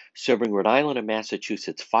equipment, serving Rhode Island and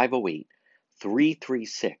Massachusetts.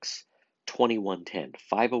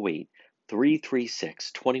 508-336-2110.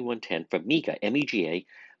 508-336-2110 for MEGA, MEGA,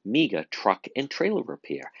 MEGA Truck and Trailer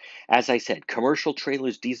Repair. As I said, commercial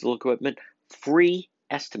trailers, diesel equipment, free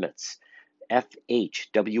estimates,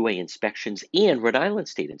 FHWA inspections, and Rhode Island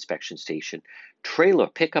State Inspection Station, trailer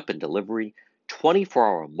pickup and delivery,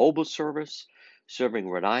 24-hour mobile service, serving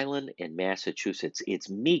Rhode Island and Massachusetts. It's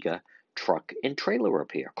MEGA Truck and Trailer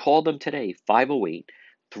Repair. Call them today,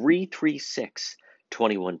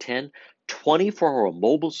 508-336-2110, 24-hour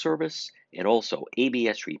mobile service, and also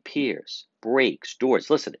ABS repairs, brakes, doors.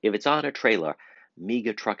 Listen, if it's on a trailer,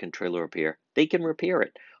 MEGA Truck and Trailer Repair, they can repair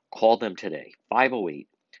it. Call them today,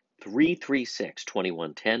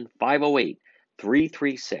 508-336-2110,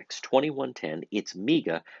 508-336-2110. It's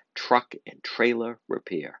MEGA Truck and Trailer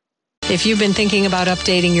Repair. If you've been thinking about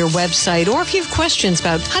updating your website, or if you have questions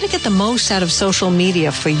about how to get the most out of social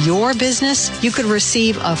media for your business, you could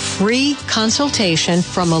receive a free consultation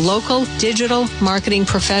from a local digital marketing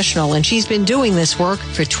professional, and she's been doing this work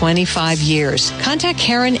for 25 years. Contact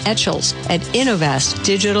Karen Etchels at Innovast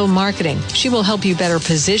Digital Marketing. She will help you better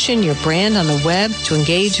position your brand on the web to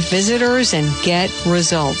engage visitors and get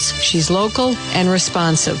results. She's local and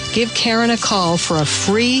responsive. Give Karen a call for a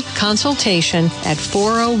free consultation at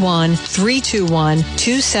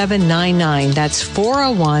 401-321-2799. That's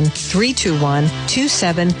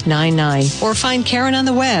 401-321-2799. Or find Karen on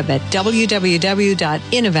the web at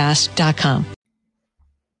www.innovast.com.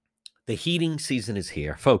 The heating season is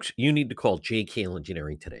here. Folks, you need to call JKL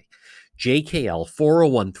Engineering today. JKL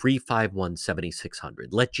 401-351-7600.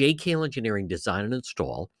 Let JKL Engineering design and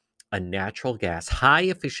install a natural gas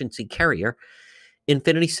high-efficiency carrier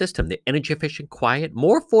Infinity system. The energy efficient, quiet,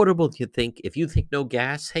 more affordable than you think. If you think no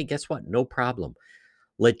gas, hey, guess what? No problem.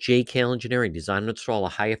 Let JKL Engineering design and install a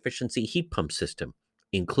high-efficiency heat pump system,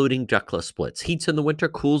 including ductless splits. Heats in the winter,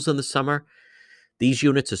 cools in the summer. These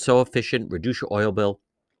units are so efficient, reduce your oil bill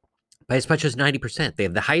by as much as 90%. They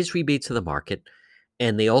have the highest rebates in the market,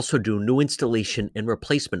 And they also do new installation and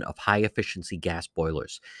replacement of high-efficiency gas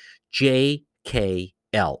boilers.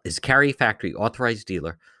 JKL is Carrier Factory authorized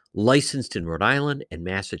dealer, licensed in Rhode Island and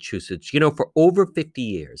Massachusetts. For over 50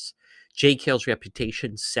 years, JKL's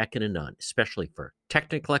reputation second to none, especially for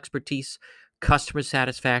technical expertise, customer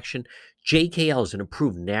satisfaction. JKL is an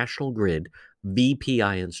approved National Grid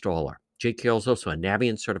VPI installer. JKL is also a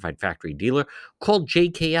Navient certified factory dealer. Call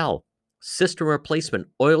JKL. System replacement,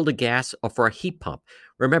 oil to gas, or for a heat pump.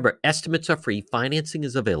 Remember, estimates are free. Financing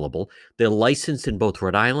is available. They're licensed in both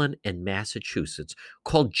Rhode Island and Massachusetts.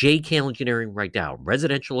 Call JKL Engineering right now,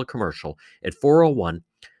 residential or commercial, at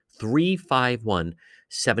 401-351-7600.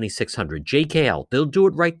 JKL, they'll do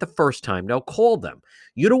it right the first time. Now call them.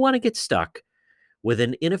 You don't want to get stuck with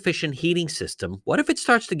an inefficient heating system. What if it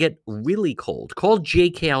starts to get really cold? Call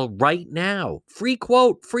JKL right now. Free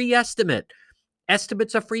quote, free estimate.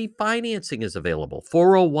 Estimates are free. Financing is available.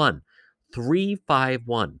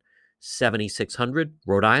 401-351-7600.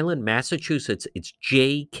 Rhode Island, Massachusetts. It's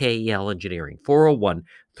JKL Engineering.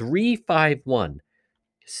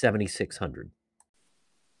 401-351-7600.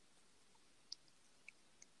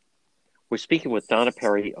 We're speaking with Donna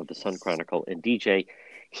Perry of the Sun Chronicle. And DJ,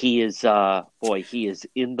 he is, he is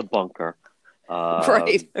in the bunker.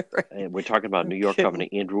 Right. And we're talking about New York Governor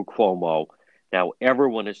Andrew Cuomo. Now,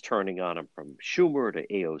 everyone is turning on him, from Schumer to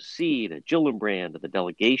AOC to Gillibrand to the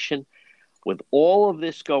delegation. With all of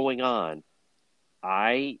this going on,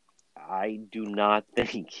 I do not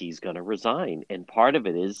think he's going to resign. And part of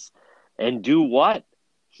it is, and do what?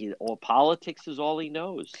 Politics is all he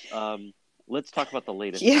knows. Let's talk about the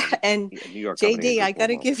latest. Yeah, and New York JD, I got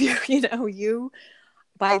to give you,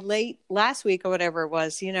 by late last week or whatever it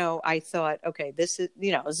was, I thought, okay, this is,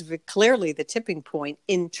 this is clearly the tipping point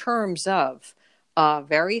in terms of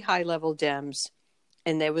very high level Dems.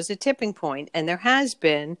 And there was a tipping point, and there has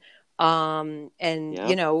been, it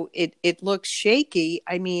looks shaky.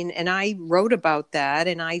 I mean, and I wrote about that.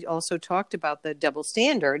 And I also talked about the double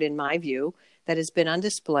standard, in my view, that has been on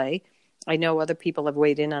display. I know other people have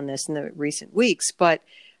weighed in on this in the recent weeks, but,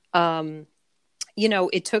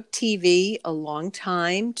 it took TV a long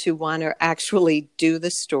time to want to actually do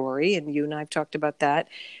the story. And you and I have talked about that.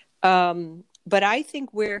 But I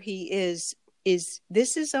think where he is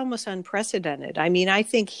this is almost unprecedented. I mean, I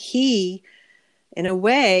think he, in a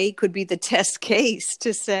way, could be the test case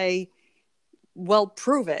to say, well,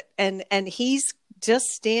 prove it. And he's just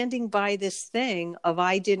standing by this thing of,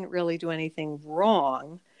 I didn't really do anything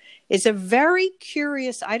wrong. It's a very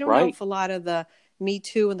curious, I don't know if a lot of the Me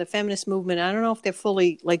Too and the feminist movement, I don't know if they're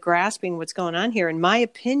fully grasping what's going on here. In my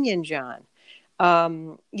opinion, John,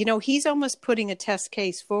 he's almost putting a test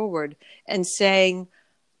case forward and saying,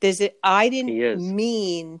 I didn't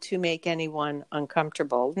mean to make anyone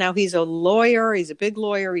uncomfortable. Now, he's a lawyer. He's a big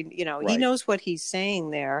lawyer. He knows what he's saying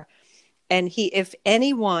there. And if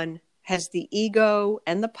anyone has the ego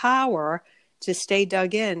and the power to stay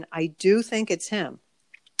dug in, I do think it's him.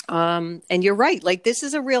 And you're right. This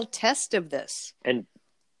is a real test of this. And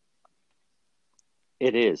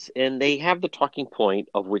it is. And they have the talking point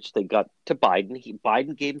of which they got to Biden.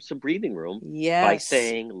 Biden gave him some breathing room by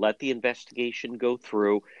saying, let the investigation go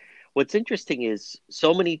through. What's interesting is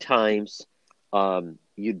so many times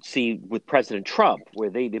you'd see with President Trump where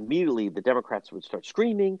the Democrats would start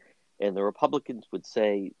screaming and the Republicans would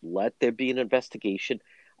say, let there be an investigation.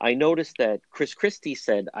 I noticed that Chris Christie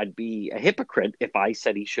said I'd be a hypocrite if I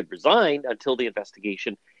said he should resign until the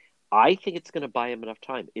investigation. I think it's going to buy him enough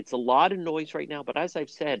time. It's a lot of noise right now, but as I've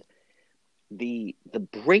said, the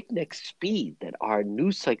breakneck speed that our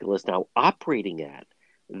news cycle is now operating at,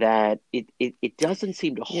 that it doesn't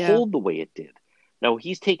seem to hold the way it did. Now,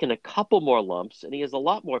 he's taken a couple more lumps, and he has a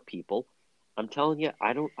lot more people. I'm telling you,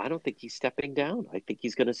 I don't think he's stepping down. I think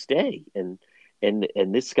he's going to stay. And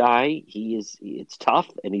this guy, it's tough,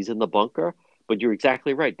 and he's in the bunker. But you're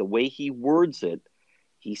exactly right. The way he words it,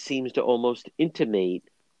 he seems to almost intimate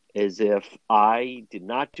as if I did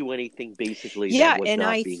not do anything, basically. Yeah, that was and not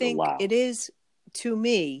I being think allowed. it is, to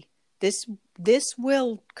me, this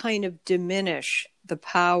will kind of diminish the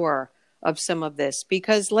power of some of this,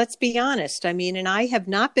 because let's be honest. I mean, and I have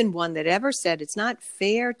not been one that ever said it's not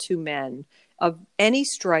fair to men of any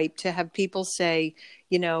stripe to have people say,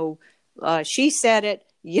 she said it,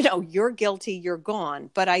 you're guilty, you're gone.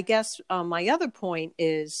 But I guess my other point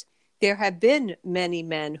is, there have been many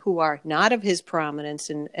men who are not of his prominence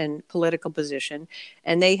and political position,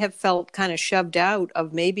 and they have felt kind of shoved out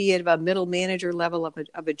of maybe at a middle manager level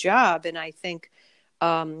of a job. And I think,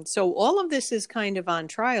 so all of this is kind of on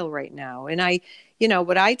trial right now. And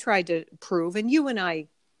what I tried to prove, and you and I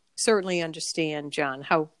certainly understand, John,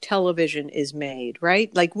 how television is made,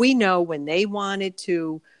 right? Like we know when they wanted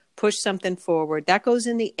to push something forward, that goes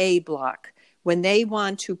in the A block. When they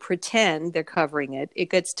want to pretend they're covering it,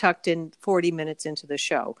 it gets tucked in 40 minutes into the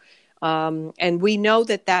show. And we know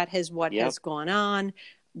that has what has gone on.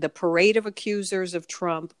 The parade of accusers of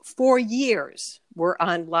Trump for years were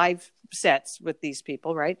on live sets with these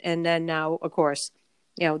people, right? And then now, of course,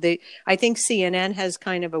 I think CNN has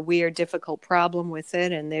kind of a weird, difficult problem with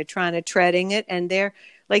it, and they're trying to treading it. And they're,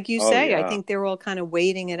 like you say, I think they're all kind of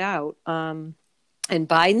waiting it out. And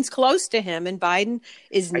Biden's close to him, and Biden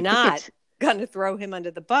is not going to throw him under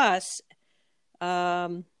the bus.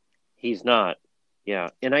 He's not. Yeah.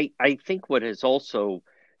 And I think what is also,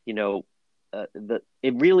 it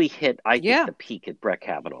really hit, the peak at Brett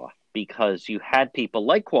Kavanaugh, because you had people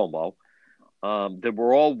like Cuomo that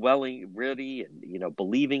were all ready and,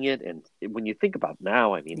 believing it. And when you think about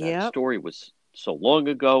now, I mean, that story was so long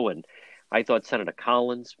ago. And I thought Senator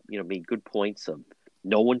Collins, made good points of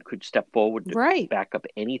no one could step forward to back up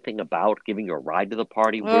anything about giving a ride to the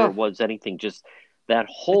party, where it was anything, just that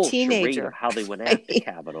whole charade of how they went after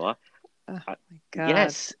Kavanaugh. Oh my God.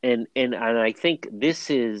 Yes. And I think this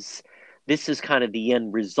is kind of the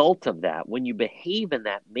end result of that. When you behave in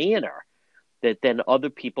that manner, that then other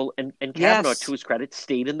people, and Kavanaugh, to his credit,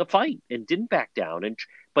 stayed in the fight and didn't back down.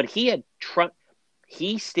 But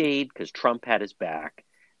he stayed because Trump had his back.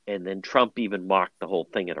 And then Trump even mocked the whole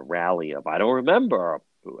thing at a rally of, I don't remember.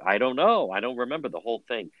 I don't know. I don't remember the whole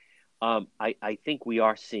thing. I think we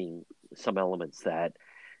are seeing some elements that,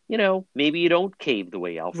 maybe you don't cave the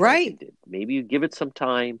way Al Franken did. Maybe you give it some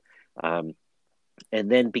time. And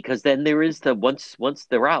then, because then there is once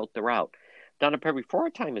they're out, they're out. Donna Perry, before our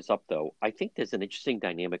time is up, though, I think there's an interesting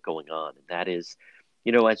dynamic going on. And that is,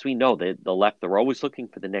 as we know, the left, they're always looking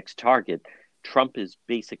for the next target. Trump is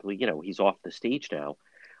basically, he's off the stage now.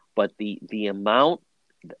 But the amount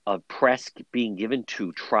of press being given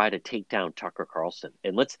to try to take down Tucker Carlson,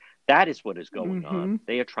 and that is what is going on.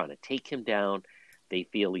 They are trying to take him down. They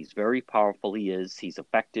feel he's very powerful. He's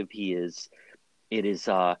effective. It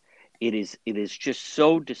is just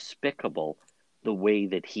so despicable the way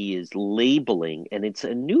that he is labeling. And it's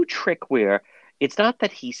a new trick where it's not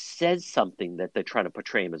that he says something that they're trying to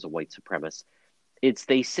portray him as a white supremacist.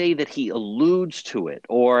 They say that he alludes to it,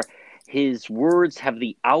 or his words have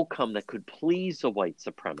the outcome that could please a white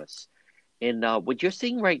supremacist. And what you're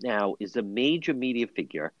seeing right now is a major media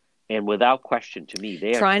figure, and without question, to me,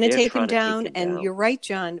 they're trying to take him down. And you're right,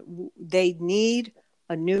 John. They need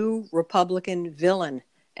a new Republican villain,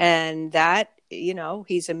 and that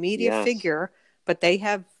he's a media figure. But they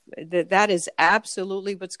have that is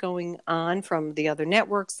absolutely what's going on from the other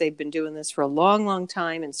networks. They've been doing this for a long, long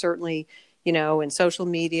time, and certainly in social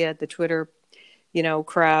media, the Twitter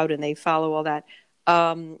crowd, and they follow all that.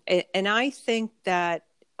 And I think that,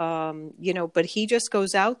 but he just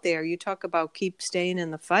goes out there. You talk about keep staying in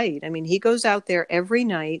the fight. I mean, he goes out there every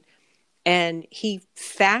night and he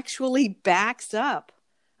factually backs up.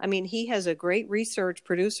 I mean, he has a great research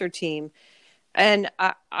producer team. And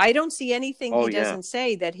I don't see anything he doesn't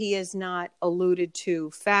say that he has not alluded to.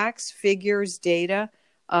 Facts, figures, data.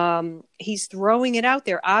 He's throwing it out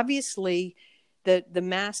there. Obviously, the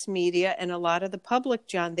mass media and a lot of the public,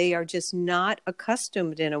 John, they are just not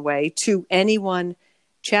accustomed in a way to anyone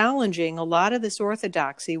challenging a lot of this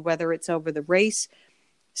orthodoxy, whether it's over the race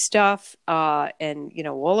stuff and,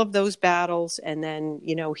 all of those battles. And then,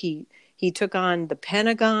 he took on the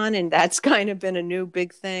Pentagon, and that's kind of been a new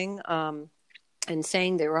big thing. And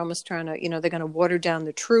saying they were almost trying to, they're going to water down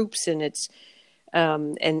the troops, and it's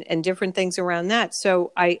and different things around that.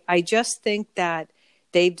 So I just think that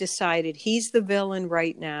they've decided he's the villain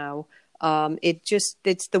right now.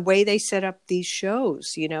 It's the way they set up these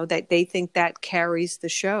shows, that they think that carries the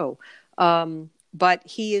show. But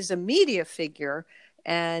he is a media figure,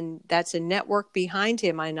 and that's a network behind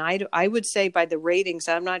him. And I would say by the ratings,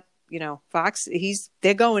 I'm not, Fox,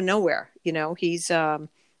 they're going nowhere.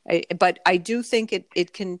 But I do think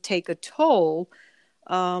it can take a toll.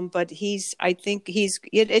 But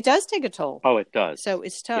it does take a toll. Oh, it does. So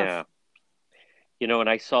it's tough. Yeah. And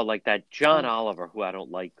I saw like that John Oliver, who I don't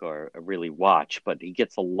like or really watch, but he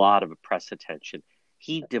gets a lot of press attention.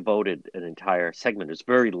 He devoted an entire segment. It's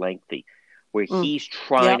very lengthy, where he's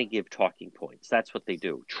trying to give talking points. That's what they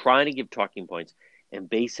do. Trying to give talking points, and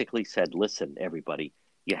basically said, listen, everybody,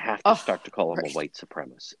 you have to start to call him a white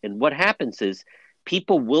supremacist. And what happens is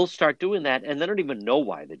people will start doing that, and they don't even know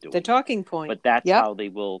why they're doing the talking point. But that's how they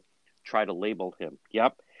will try to label him.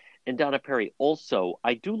 Yep. And Donna Perry, also,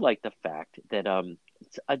 I do like the fact that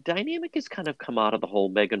a dynamic has kind of come out of the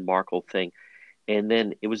whole Meghan Markle thing. And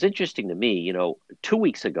then it was interesting to me, 2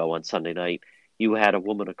 weeks ago on Sunday night, you had a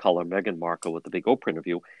woman of color, Meghan Markle, with the big Oprah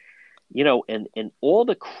interview, and all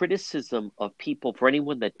the criticism of people, for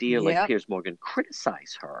anyone that dear like Piers Morgan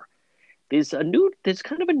criticize her. There's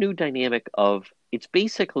kind of a new dynamic of, it's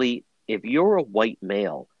basically, if you're a white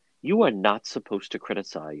male, you are not supposed to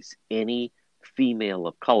criticize any female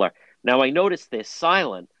of color. Now, I noticed they're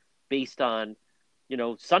silent based on,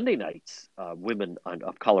 Sunday nights, women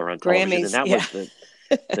of color on television, and that was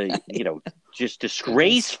the just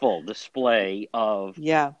disgraceful display of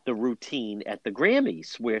the routine at the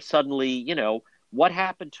Grammys, where suddenly, what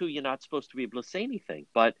happened to, you're not supposed to be able to say anything.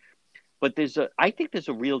 But I think there's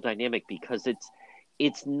a real dynamic, because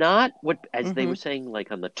it's not what, as they were saying,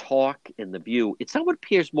 like on the Talk and the View, it's not what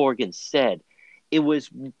Piers Morgan said. It was,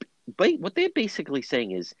 what they're basically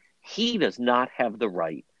saying is he does not have the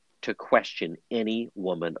right to question any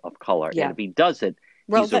woman of color. And if he does it,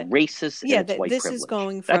 he's a racist. And it's white this privilege. Is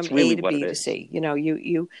going from really A to B to C.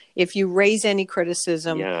 You if you raise any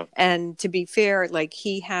criticism, and to be fair, like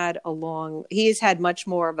he has had much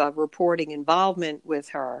more of a reporting involvement with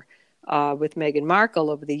her, with Meghan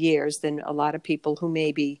Markle over the years than a lot of people who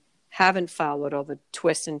maybe haven't followed all the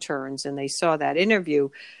twists and turns, and they saw that interview.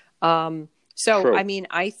 So, true. I mean,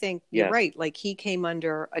 I think you're right. Like, he came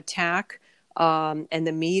under attack, and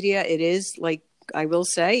the media, it is like, I will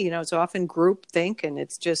say, it's often group think, and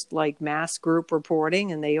it's just like mass group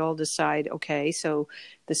reporting, and they all decide, okay, so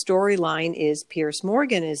the storyline is Piers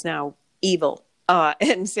Morgan is now evil.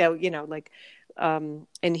 And so,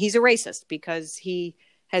 and he's a racist because he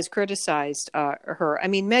has criticized her. I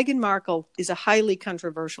mean, Meghan Markle is a highly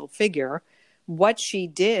controversial figure. What she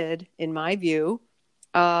did, in my view,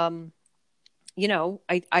 I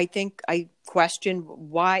think I question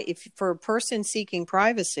why, if for a person seeking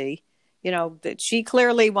privacy, that she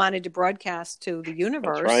clearly wanted to broadcast to the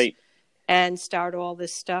universe and start all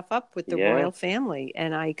this stuff up with the royal family.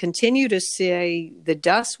 And I continue to say the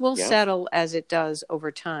dust will settle as it does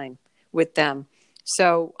over time with them.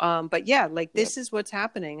 So, but this is what's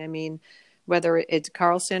happening. I mean, whether it's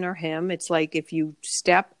Carlson or him, it's like if you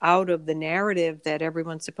step out of the narrative that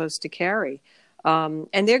everyone's supposed to carry, and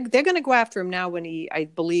they're going to go after him now. When I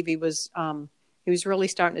believe he was really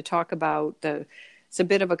starting to talk about it's a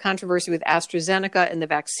bit of a controversy with AstraZeneca and the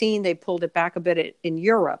vaccine. They pulled it back a bit in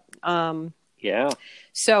Europe.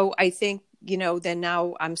 So I think, then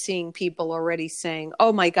now I'm seeing people already saying,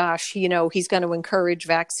 oh my gosh, he's going to encourage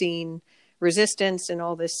vaccine resistance and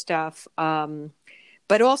all this stuff.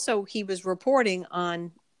 But also he was reporting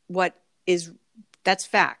on that's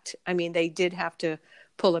fact. I mean, they did have to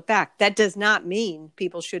pull it back. That does not mean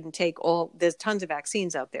people shouldn't take there's tons of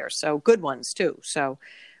vaccines out there. So good ones too. So,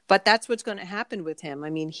 but that's what's going to happen with him. I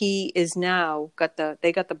mean, he is now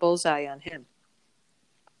they got the bullseye on him.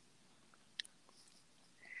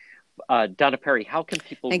 Donna Perry, how can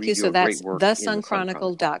people read your great work? Thank you. So that's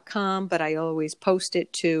thesunchronicle.com, but I always post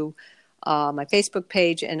it to my Facebook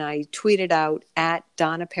page, and I tweet it out at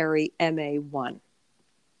Donna Perry MA1.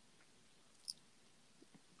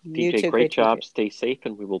 DJ, great job. Stay safe,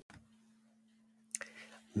 and we will.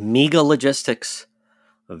 MEGA Logistics.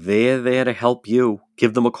 They're there to help you.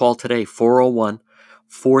 Give them a call today,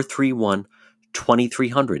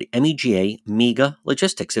 401-431-2300. MEGA, MEGA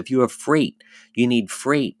Logistics. If you have freight, you need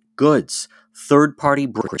freight, goods, third-party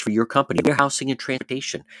brokerage for your company, warehousing and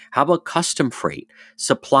transportation. How about custom freight,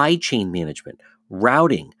 supply chain management,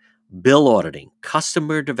 routing, bill auditing,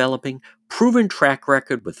 customer developing, proven track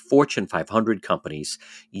record with Fortune 500 companies?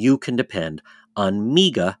 You can depend on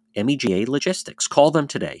MEGA, MEGA Logistics. Call them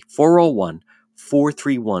today,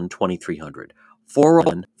 401-431-2300.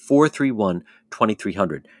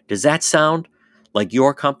 401-431-2300. Does that sound like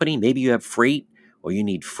your company? Maybe you have freight, or you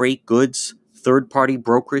need freight, goods, third-party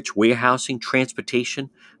brokerage, warehousing, transportation,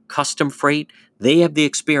 custom freight. They have the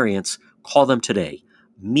experience. Call them today.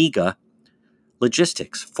 MEGA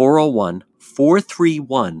Logistics,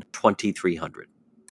 401-431-2300.